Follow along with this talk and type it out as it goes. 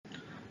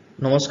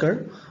নমস্কাৰ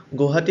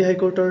Gauhati High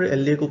Court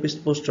LDA Copyist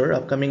poster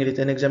upcoming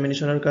written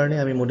examination কাৰণে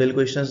আমি model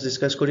questions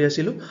discuss কৰি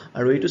আছিলো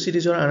আৰু এইটো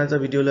সিৰিজৰ আন এটা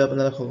ভিডিঅ লৈ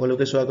আপোনালোক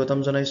সকলোকে স্বাগতম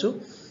জনাইছো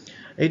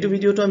এইটো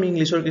ভিডিঅটো আমি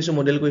ইংলিছৰ কিছু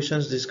model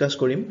questions discuss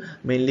কৰিম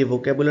mainly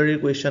vocabulary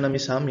question আমি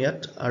চাম ইয়াত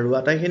আৰু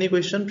আটাইখিনি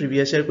question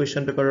previous year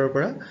question paperৰ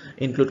পৰা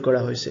include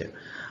কৰা হৈছে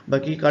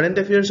বাকি current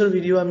affairsৰ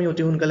ভিডিঅ আমি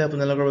অতি সোনকালে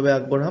আপোনালোকৰ বাবে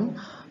আগবঢ়াম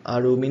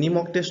আৰু মিনি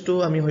মক টেষ্টটো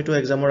আমি হয়তো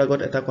এক্সামৰ আগত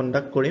এটা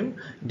কন্ডাক্ট কৰিম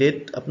ডেট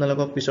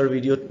আপোনালোকক পিছৰ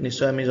ভিডিঅত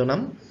নিশ্চয় আমি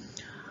জনাম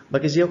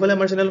বাকি যিসকলে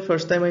আমাৰ চেনেল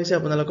ফাৰ্স্ট টাইম আহিছে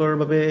আপোনালোকৰ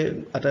বাবে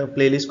এটা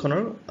প্লেলিষ্ট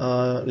খনৰ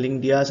লিংক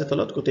দিয়া আছে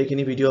তলত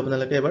গোটেইখিনি ভিডিঅ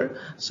আপোনালোকে এবাৰ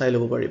চাই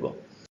লব পাৰিব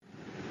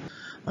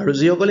আৰু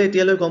যিসকলে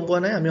এতিয়ালৈ গম পোৱা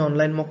নাই আমি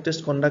অনলাইন মক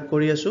টেষ্ট কন্ডাক্ট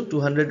কৰি আছো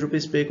 200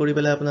 रुपीस পে কৰি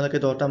পেলাই আপোনালোকে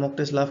 10টা মক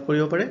টেষ্ট লাভ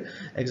কৰিব পাৰে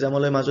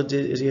এক্সামলৈ মাজত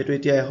যেহেতু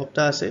এতিয়া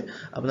এসপ্তাহ আছে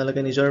আপোনালোকে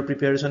নিজৰ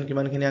প্ৰিপাৰেচন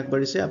কিমানখিনি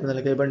আগবাঢ়িছে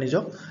আপোনালোকে এবাৰ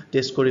নিজক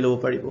টেষ্ট কৰি লব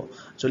পাৰিব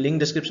সো লিংক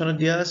ডেসক্ৰিপচনত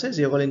দিয়া আছে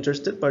যিসকলে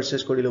ইন্টাৰেষ্টেড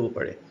পাৰচেজ কৰি লব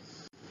পাৰে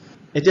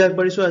এতিয়া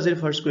আগবাঢ়িছো আজিৰ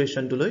ফাৰ্স্ট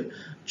কোৱেশ্চন টু লৈ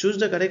choose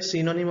the correct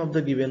synonym of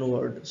the given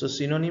word so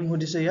synonym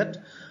হদিছে ইয়াত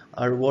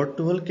আৰু word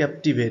to hall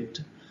captivate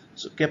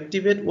so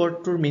captivate word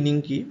tour meaning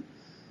কি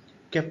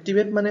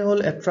captivate মানে হল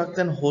attract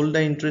and hold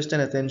the interest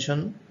and attention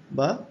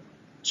বা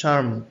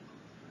charm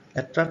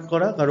attract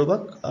কৰা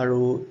কাৰোবাক আৰু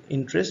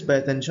interest বা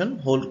attention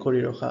hold কৰি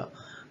ৰখা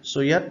so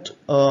ইয়াত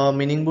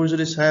meaning বোৰ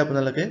যদি চাই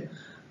আপোনালোকে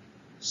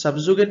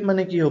subjugate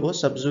মানে কি হ'ব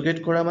subjugate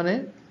কৰা মানে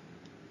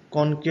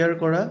conquer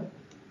কৰা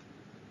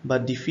বা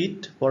defeat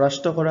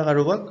পৰাস্ত কৰা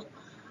কাৰোবাক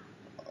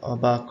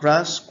বা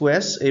crush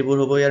quash এইবোৰ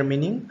হ'ব ইয়াৰ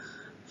meaning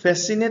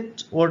fascinate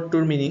word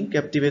tour meaning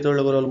captivate ৰ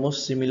লগত almost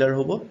similar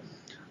হ'ব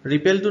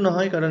repel to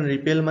নহয় কাৰণ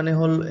repel মানে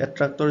হল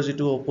attractor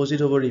যেটো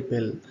opposite হ'ব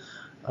repel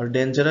আৰু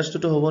dangerous to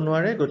হ'ব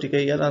নোৱাৰে গতিকে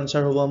ইয়াৰ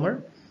আনসাৰ হ'ব আমাৰ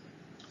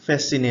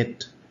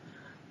fascinate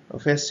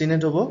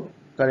হ'ব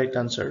correct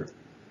answer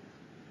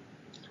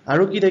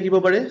আৰু কি থাকিব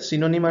পাৰে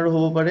synonym আৰু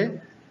হ'ব পাৰে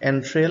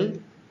enthrall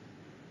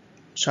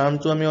charm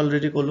to আমি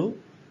already কলো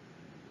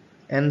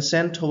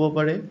enchant হ'ব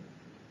পাৰে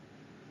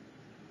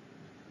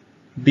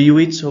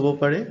bewitch হ'ব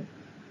পাৰে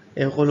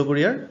এই সকলোবোৰ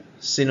ইয়াৰ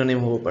synonym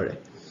হ'ব পাৰে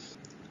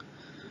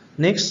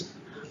next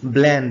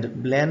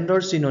bland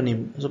or synonym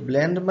so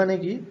bland মানে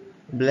কি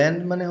bland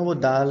মানে হ'ব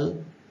dull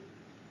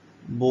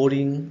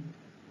boring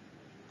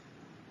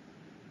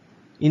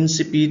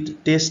insipid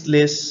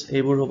tasteless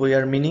এইবোৰ হ'ব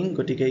ইয়াৰ meaning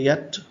গতিকে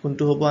ইয়াত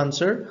কোনটো হ'ব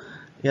answer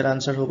ইয়াৰ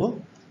answer হ'ব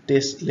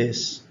tasteless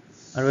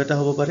আৰু এটা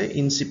হ'ব পাৰে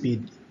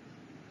insipid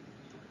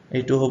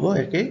এইটো হ'ব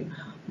একে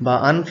বা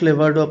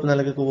unflavored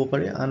আপোনালোকে ক'ব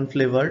পাৰে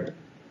unflavored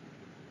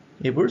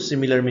এইবোৰ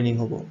similar meaning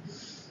হ'ব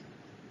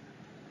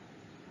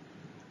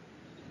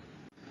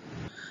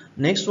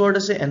next word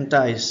আছে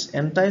entice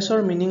entice or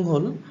meaning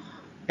hol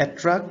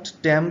attract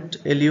tempt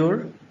allure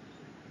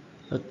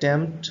so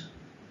tempt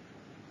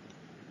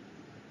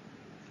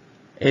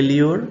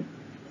allure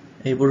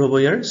এইবোৰ হ'ব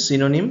ইয়াৰ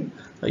synonym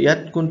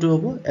ইয়াত কোনটো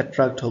হ'ব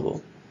attract হ'ব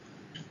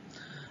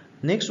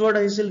next word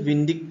আহিছিল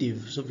vindictive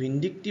so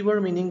vindictive or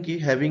meaning কি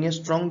having a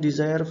strong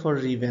desire for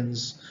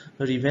revenge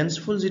so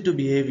revengeful যেটো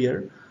behavior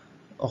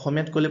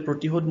অসমীয়াত কলে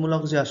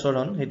প্ৰতিশোধমূলক যে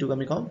আচৰণ হেতুক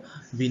আমি কম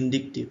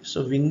vindictive so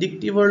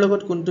vindictive ৰ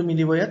লগত কোনটো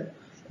মিলিব ইয়াত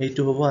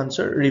এইটো হ'ব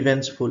answer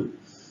revengeful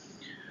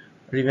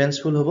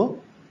হ'ব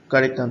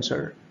correct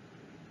answer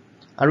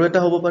আৰু এটা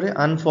হ'ব পাৰে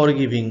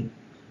unforgiving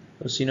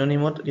so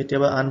synonymত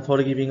কেতিয়াবা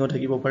unforgiving ও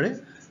থাকিব পাৰে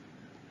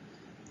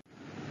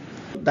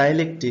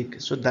dialectic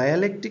so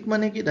dialectic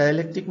মানে কি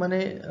dialectic মানে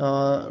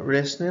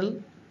rational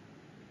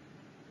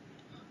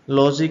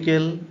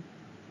logical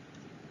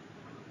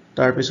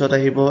তাৰ পিছত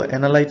আহিব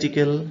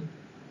analytical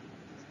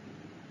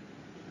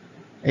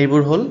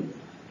এইবোৰ হল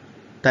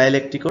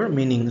dialecticৰ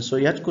meaning so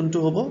ইয়াত কোনটো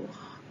হ'ব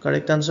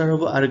correct answer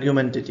হ'ব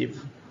argumentative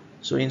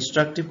so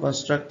instructive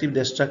constructive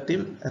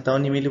destructive এটাও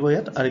নিমিলিব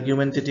ইয়াত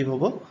argumentative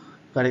হ'ব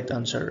correct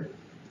answer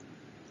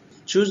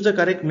choose the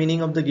correct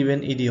meaning of the given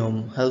idiom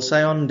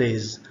halcyon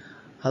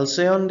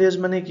days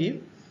মানে কি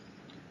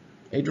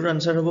এইটোৰ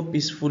answer হ'ব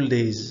peaceful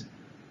days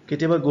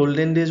কেতিয়াবা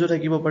golden days ও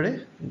থাকিব পাৰে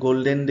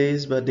golden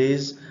days বা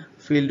days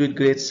filled with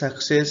great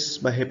success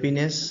বা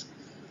happiness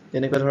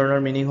এনেকুৱা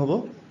ধৰণৰ meaning হ'ব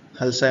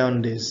halcyon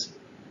days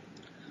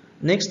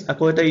next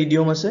আকৌ এটা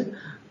idiom আছে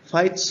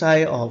fight shy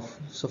of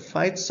so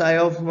fight shy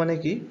of মানে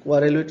কি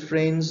quarrel with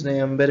friends নে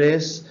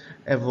embarrass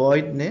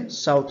avoid নে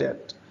shout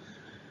at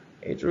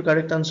এইটোৰ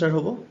correct answer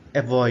হ'ব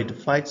avoid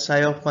fight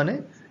shy of মানে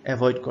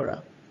avoid কৰা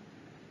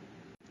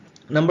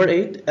number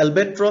 8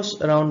 albatross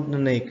around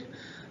the neck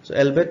so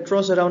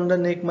albatross around the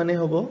neck মানে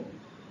হ'ব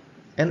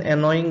an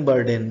annoying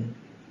burden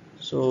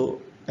so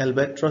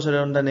albatross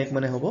around the neck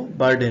মানে হ'ব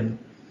burden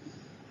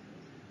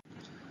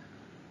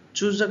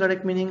choose the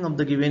correct meaning of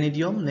the given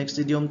idiom next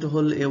idiom to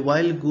hol a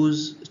wild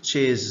goose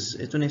chase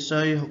etu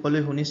nishoy hokole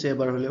hunise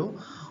ebar holeo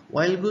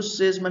wild goose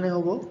chase mane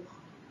hobo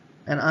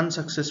an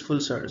unsuccessful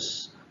search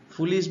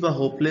foolish ba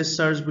hopeless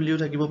search buliu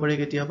thakibo pare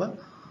ketiaba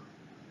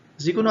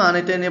jikono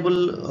unattainable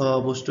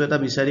bostu eta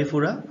bisari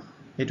fura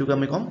etuk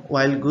ami kom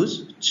wild goose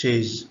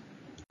chase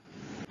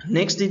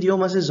next idiom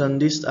ase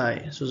jaundiced eye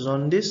so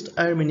jaundiced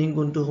eye meaning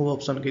kuntu hobo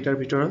option ketar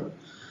bitorot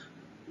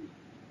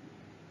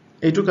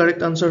etu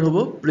correct answer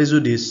hobo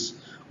prejudice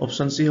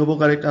option সি হ'ব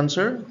correct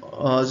answer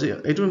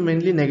এটো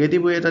mainly negative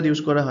way এটা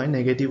use কৰা হয়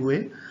negative way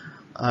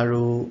আৰু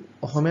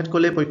অসমীয়াত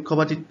ক'লে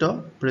পক্ষপাতিত্ব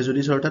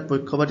প্ৰেজুডিস অৰ্থাৎ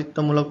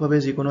পক্ষপাতিত্বমূলকভাৱে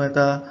যিকোনো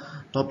এটা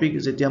টপিক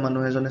যেতিয়া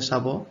মানুহ এজনে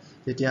চাব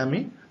তেতিয়া আমি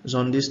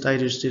জন্ডিস টাই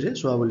দৃষ্টিৰে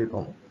চোৱা বুলি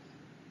কম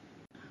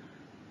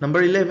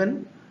Number 11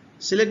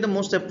 select the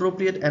most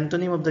appropriate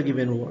antonym of the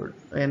given word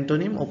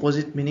antonym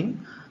opposite meaning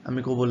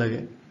আমি ক'ব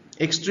লাগে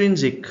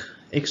extrinsic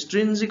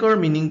extrinsic or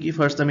meaning কি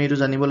first আমি এটো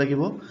জানিব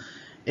লাগিব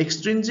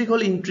extrinsic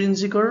hall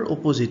intrinsic or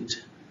opposite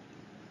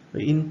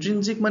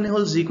intrinsic মানে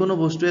হল যিকোনো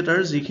বস্তু এটাৰ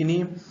যিখিনি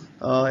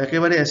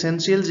একেবাৰে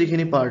essential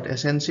যিখিনি part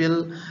essential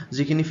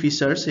যিখিনি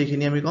features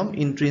সেইখিনি আমি কম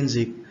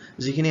intrinsic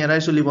যিখিনি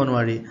এৰাই চলিব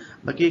নোৱাৰি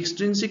বাকি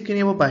extrinsic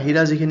খিনি হ'ব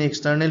বাহিৰা যিখিনি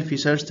external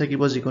features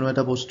থাকিব যিকোনো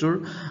এটা বস্তুৰ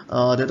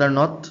that are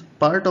not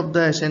part of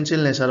the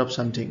essential nature of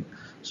something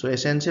so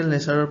essential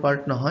nature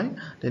part নহয়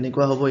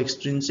তেনেকুৱা হ'ব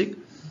extrinsic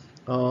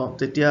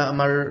তেতিয়া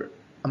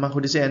আমাক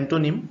সুধিছে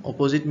antonym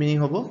opposite meaning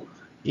হ'ব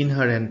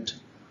inherent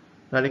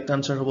correct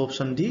answer হ'ব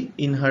option D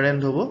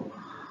inherent হ'ব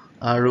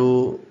আৰু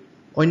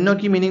অন্য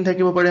কি মিনিং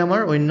থাকিব পাৰে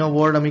আমাৰ অন্য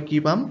ওয়াৰ্ড আমি কি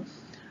পাম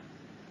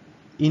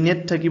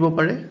innate থাকিব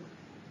পাৰে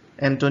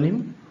antonym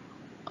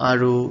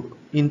আৰু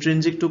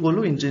intrinsic to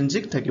কলো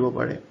intrinsic থাকিব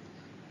পাৰে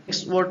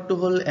next word to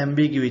hall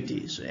ambiguity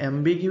so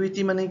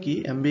ambiguity মানে কি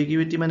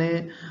ambiguity মানে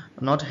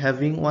not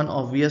having one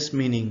obvious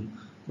meaning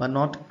বা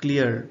not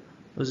clear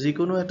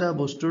যিকোনো এটা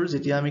বস্তুৰ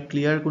যেতিয়া আমি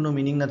ক্লিয়াৰ কোনো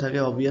মিনিং নাথাকে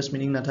obvious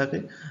meaning নাথাকে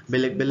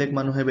বেলেগ বেলেগ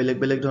মানুহে বেলেগ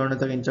বেলেগ ধৰণে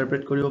তাক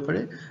ইন্টাৰপ্ৰেট কৰিব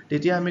পাৰে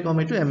তেতিয়া আমি কম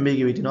এটো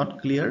ambiguity not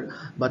clear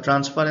বা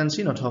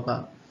transparency নথকা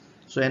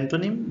so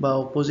antonym বা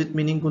opposite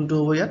meaning কোনটো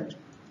হ'ব ইয়াত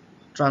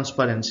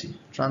transparency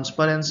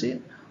transparency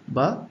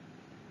বা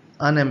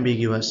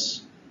unambiguous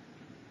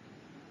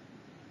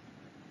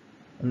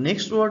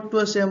next word to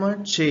আছে আমাৰ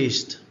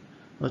chaste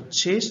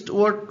chaste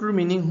word টোৰ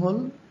meaning হল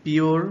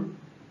pure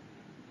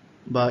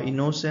বা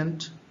innocent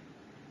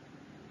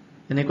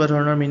এনেকুৱা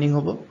ধৰণৰ মিনিং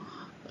হ'ব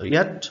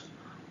ইয়াত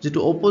যেটো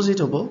অপোজিট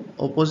হ'ব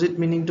অপোজিট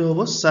মিনিং টো হ'ব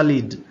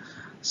solid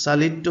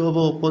solid টো হ'ব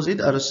অপোজিট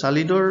আৰু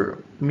solidৰ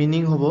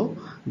মিনিং হ'ব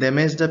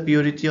damage the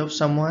purity of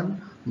someone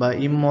বা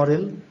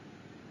immoral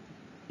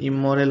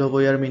immoral হ'ব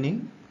ইয়াৰ মিনিং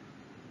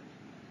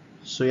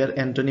so ইয়াৰ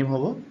antonym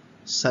হ'ব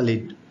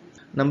solid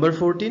number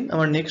 14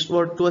 our next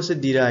word to আছে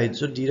deride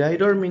so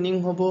derideৰ মিনিং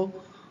হ'ব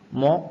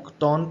mock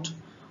taunt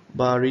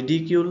বা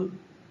ridicule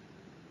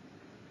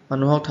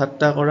মানুহক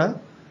ঠাট্টা কৰা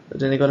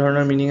তেনেকুৱা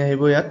ধৰণৰ মিনিং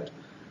আহিব ইয়াত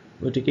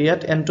গতিকে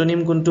ইয়াত antonym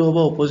কোনটো হ'ব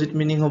opposite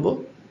meaning হ'ব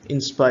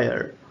inspire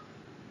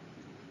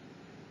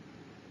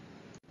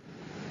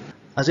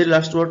আজিৰ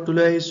লাষ্ট word টো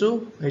লৈ আহিছো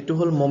এটো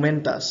হল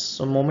momentous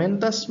so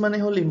momentous মানে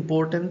হল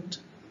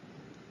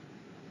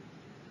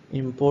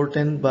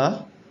important বা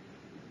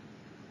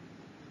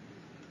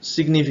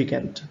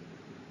significant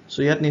so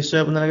ইয়াত নিশ্চয়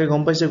আপোনালোকে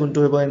গম পাইছে কোনটো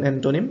হ'ব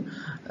antonym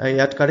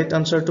ইয়াত correct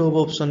answer টো হ'ব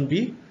option B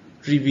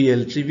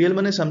trivial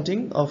মানে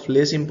something of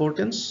less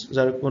importance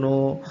যাৰ কোনো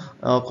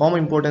কম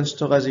importance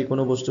থকা যি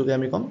কোনো বস্তুকে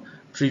আমি কম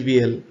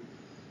trivial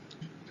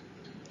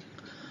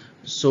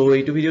so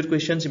এইটো ভিডিওত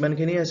questions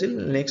ইমানখিনি আছিল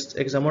next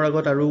examৰ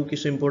আগত আৰু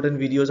কিছু important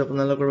videos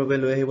আপোনালোকৰ বাবে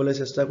লৈ আহিবলৈ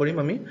চেষ্টা কৰিম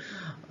আমি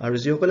আৰু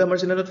যিসকলে আমাৰ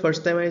চেনেলত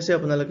first time আহিছে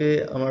আপোনালোকে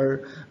আমাৰ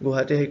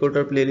গুৱাহাটী হাই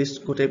কোৰ্টৰ প্লেলিষ্ট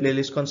গোটেই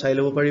প্লেলিষ্টখন চাই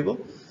ল'ব পাৰিব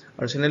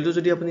আৰু চেনেলটো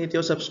যদি আপুনি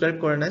এতিয়াও সাবস্ক্ৰাইব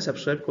কৰা নাই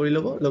সাবস্ক্ৰাইব কৰি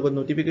ল'ব লগত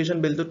নোটিফিকেশন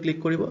বেলটো ক্লিক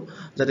কৰিব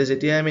যাতে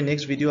যেতিয়া আমি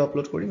নেক্সট ভিডিও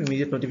আপলোড কৰিম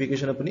ইমিডিয়েট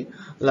নোটিফিকেশন আপুনি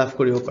লাভ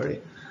কৰিব পাৰে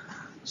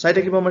চাই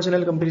থাকিব আমাৰ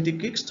চেনেল কম্পিটিটিভ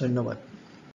গিক্স ধন্যবাদ